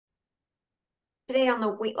Today on the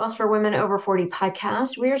Weight Loss for Women Over 40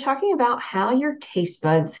 podcast, we are talking about how your taste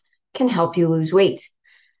buds can help you lose weight.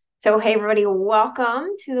 So, hey, everybody, welcome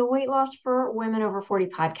to the Weight Loss for Women Over 40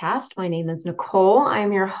 podcast. My name is Nicole. I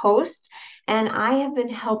am your host, and I have been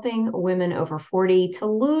helping women over 40 to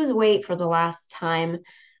lose weight for the last time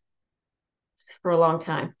for a long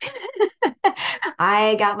time.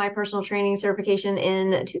 I got my personal training certification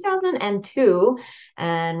in 2002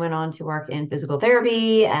 and went on to work in physical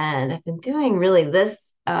therapy. And I've been doing really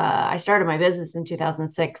this. I started my business in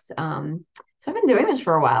 2006. So I've been doing this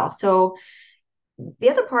for a while. So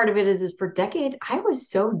the other part of it is for decades, I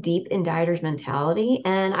was so deep in dieter's mentality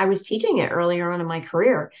and I was teaching it earlier on in my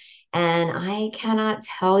career. And I cannot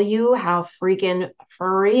tell you how freaking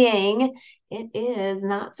freeing it is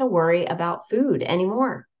not to worry about food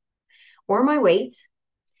anymore or my weight.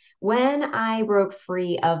 When I broke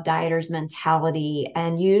free of dieter's mentality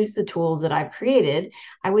and used the tools that I've created,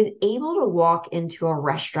 I was able to walk into a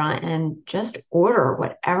restaurant and just order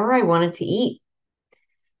whatever I wanted to eat,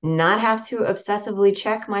 not have to obsessively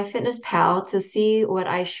check my fitness pal to see what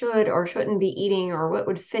I should or shouldn't be eating or what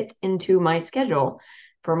would fit into my schedule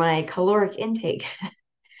for my caloric intake.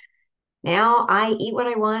 Now I eat what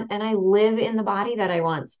I want and I live in the body that I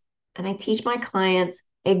want. And I teach my clients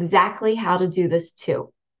exactly how to do this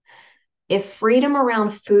too. If freedom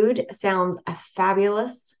around food sounds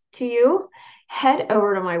fabulous to you, head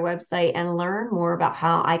over to my website and learn more about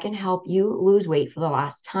how I can help you lose weight for the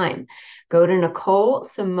last time. Go to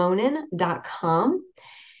NicoleSimonin.com.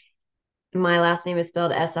 My last name is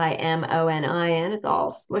spelled Simonin. It's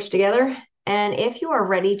all smushed together. And if you are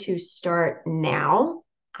ready to start now,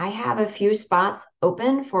 I have a few spots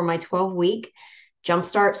open for my 12-week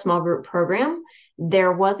Jumpstart small group program.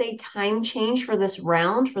 There was a time change for this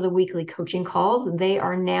round for the weekly coaching calls. They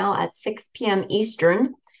are now at 6 p.m.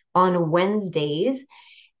 Eastern on Wednesdays.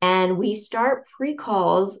 And we start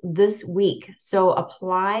pre-calls this week. So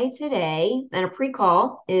apply today. And a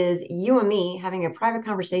pre-call is you and me having a private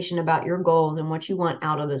conversation about your goals and what you want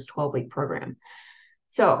out of this 12-week program.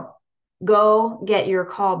 So go get your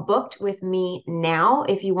call booked with me now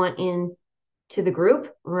if you want in to the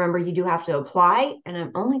group. Remember, you do have to apply, and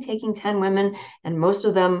I'm only taking 10 women, and most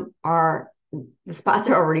of them are the spots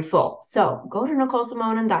are already full. So go to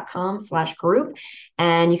NicoleSimonin.com/group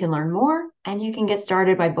and you can learn more and you can get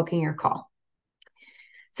started by booking your call.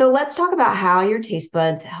 So let's talk about how your taste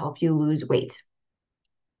buds help you lose weight.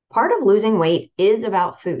 Part of losing weight is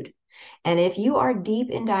about food. And if you are deep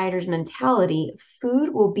in dieter's mentality,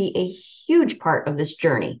 food will be a huge part of this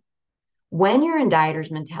journey. When you're in dieter's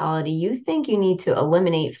mentality, you think you need to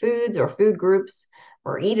eliminate foods or food groups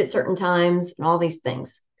or eat at certain times and all these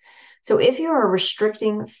things. So if you are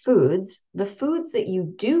restricting foods, the foods that you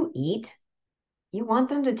do eat, you want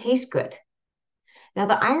them to taste good. Now,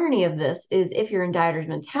 the irony of this is if you're in dieter's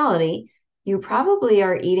mentality, you probably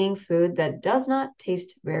are eating food that does not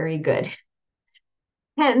taste very good.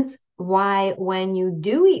 Hence, why when you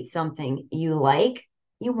do eat something you like,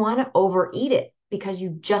 you want to overeat it because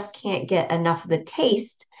you just can't get enough of the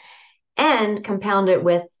taste and compound it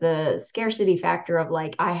with the scarcity factor of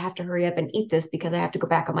like, I have to hurry up and eat this because I have to go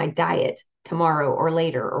back on my diet tomorrow or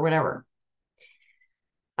later or whatever.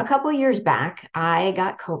 A couple of years back, I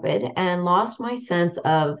got COVID and lost my sense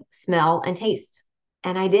of smell and taste.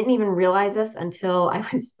 And I didn't even realize this until I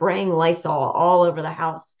was spraying Lysol all over the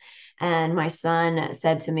house. And my son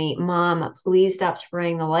said to me, Mom, please stop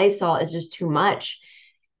spraying the Lysol. It's just too much.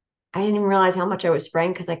 I didn't even realize how much I was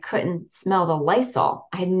spraying because I couldn't smell the Lysol.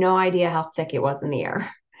 I had no idea how thick it was in the air.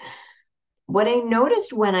 What I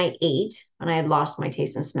noticed when I ate, when I had lost my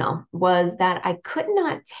taste and smell, was that I could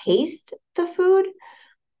not taste the food,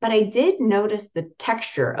 but I did notice the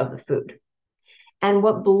texture of the food. And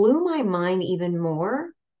what blew my mind even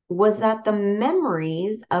more was that the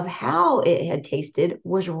memories of how it had tasted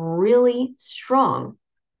was really strong,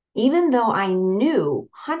 even though I knew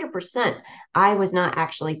 100% I was not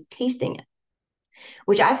actually tasting it,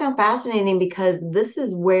 which I found fascinating because this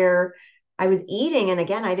is where I was eating. And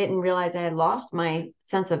again, I didn't realize I had lost my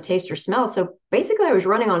sense of taste or smell. So basically, I was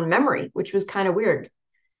running on memory, which was kind of weird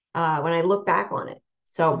when I look back on it.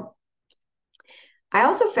 So I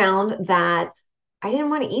also found that I didn't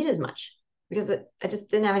want to eat as much because I just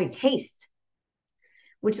didn't have any taste,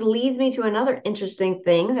 which leads me to another interesting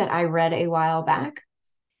thing that I read a while back.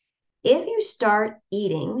 If you start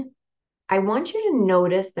eating, I want you to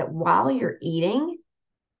notice that while you're eating,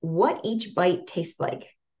 what each bite tastes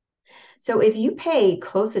like. So if you pay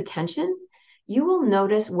close attention, you will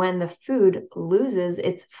notice when the food loses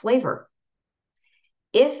its flavor.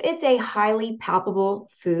 If it's a highly palpable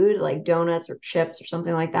food like donuts or chips or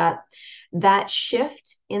something like that, that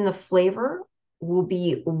shift in the flavor will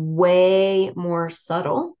be way more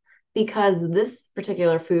subtle because this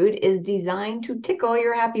particular food is designed to tickle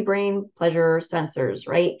your happy brain pleasure sensors,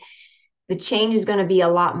 right? The change is going to be a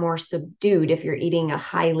lot more subdued if you're eating a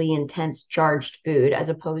highly intense charged food as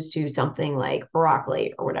opposed to something like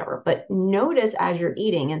broccoli or whatever. But notice as you're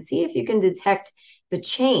eating and see if you can detect the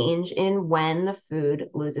change in when the food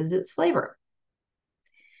loses its flavor.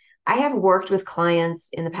 I have worked with clients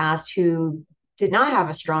in the past who did not have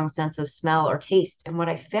a strong sense of smell or taste. And what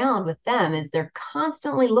I found with them is they're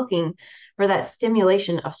constantly looking for that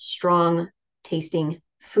stimulation of strong tasting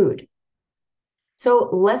food. So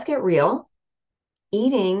let's get real.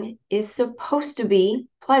 Eating is supposed to be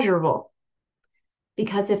pleasurable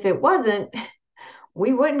because if it wasn't,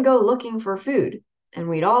 we wouldn't go looking for food and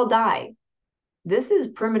we'd all die. This is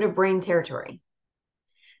primitive brain territory.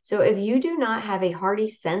 So if you do not have a hearty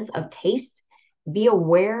sense of taste, be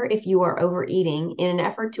aware if you are overeating in an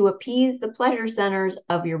effort to appease the pleasure centers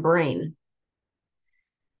of your brain.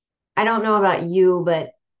 I don't know about you, but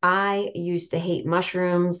I used to hate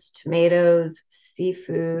mushrooms, tomatoes,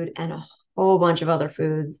 seafood, and a whole bunch of other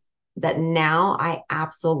foods that now I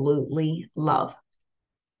absolutely love.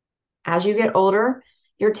 As you get older,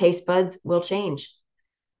 your taste buds will change.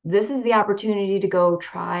 This is the opportunity to go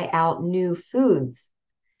try out new foods.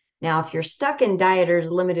 Now, if you're stuck in Dieter's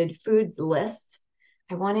limited foods list,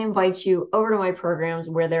 I want to invite you over to my programs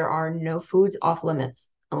where there are no foods off limits,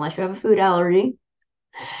 unless you have a food allergy.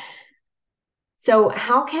 So,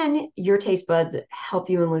 how can your taste buds help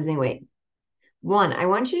you in losing weight? One, I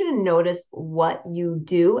want you to notice what you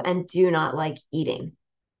do and do not like eating.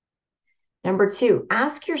 Number two,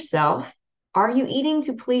 ask yourself, are you eating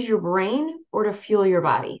to please your brain or to fuel your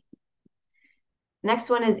body? Next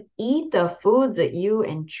one is eat the foods that you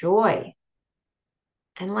enjoy.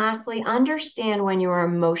 And lastly, understand when you are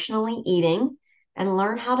emotionally eating and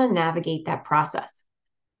learn how to navigate that process.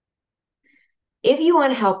 If you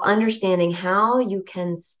want help understanding how you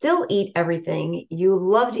can still eat everything you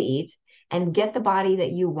love to eat and get the body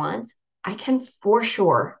that you want, I can for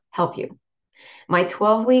sure help you. My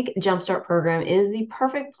 12-week Jumpstart program is the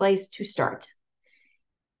perfect place to start.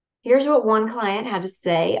 Here's what one client had to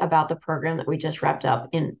say about the program that we just wrapped up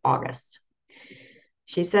in August.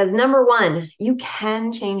 She says, number one, you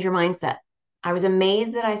can change your mindset. I was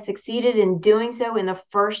amazed that I succeeded in doing so in the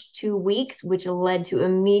first 2 weeks, which led to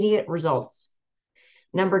immediate results.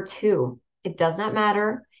 Number two, it does not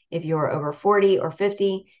matter if you are over 40 or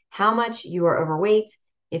 50, how much you are overweight,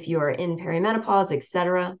 if you are in perimenopause,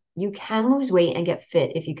 etc. You can lose weight and get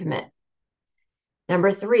fit if you commit.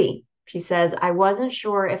 Number three, she says, I wasn't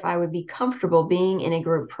sure if I would be comfortable being in a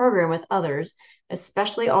group program with others,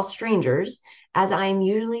 especially all strangers, as I am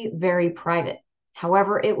usually very private.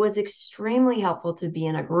 However, it was extremely helpful to be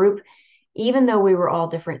in a group, even though we were all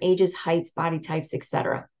different ages, heights, body types,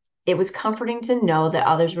 etc. It was comforting to know that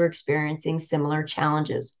others were experiencing similar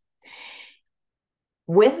challenges.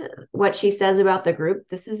 With what she says about the group,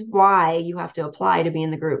 this is why you have to apply to be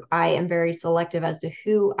in the group. I am very selective as to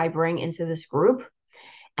who I bring into this group.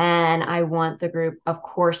 And I want the group, of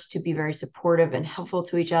course, to be very supportive and helpful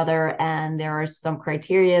to each other. And there are some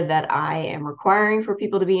criteria that I am requiring for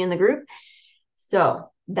people to be in the group. So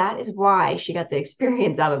that is why she got the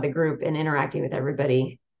experience out of the group and interacting with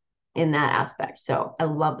everybody in that aspect. So I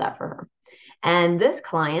love that for her. And this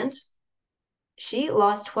client, she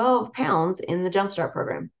lost 12 pounds in the Jumpstart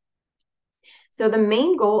program. So the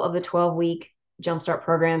main goal of the 12-week Jumpstart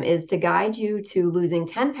program is to guide you to losing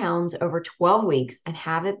 10 pounds over 12 weeks and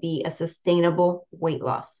have it be a sustainable weight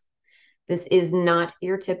loss. This is not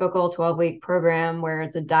your typical 12-week program where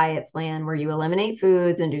it's a diet plan where you eliminate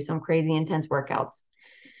foods and do some crazy intense workouts.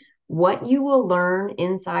 What you will learn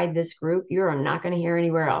inside this group, you're not going to hear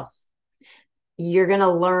anywhere else. You're going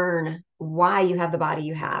to learn why you have the body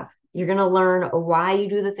you have. You're going to learn why you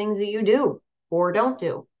do the things that you do or don't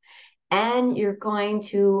do. And you're going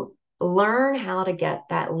to learn how to get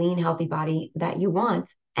that lean, healthy body that you want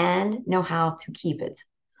and know how to keep it.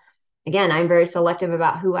 Again, I'm very selective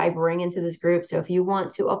about who I bring into this group. So if you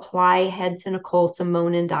want to apply, head to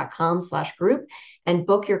NicoleSimonin.com/group and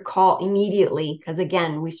book your call immediately. Because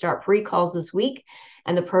again, we start pre-calls this week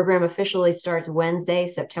and the program officially starts Wednesday,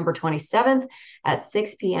 September 27th at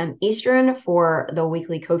 6 p.m. Eastern for the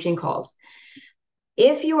weekly coaching calls.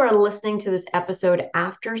 If you are listening to this episode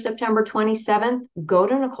after September 27th, go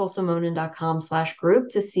to NicoleSimonin.com/group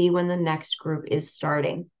to see when the next group is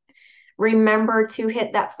starting. Remember to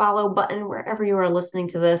hit that follow button wherever you are listening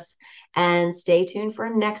to this and stay tuned for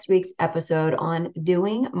next week's episode on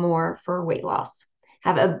doing more for weight loss.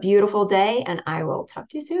 Have a beautiful day and I will talk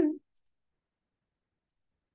to you soon.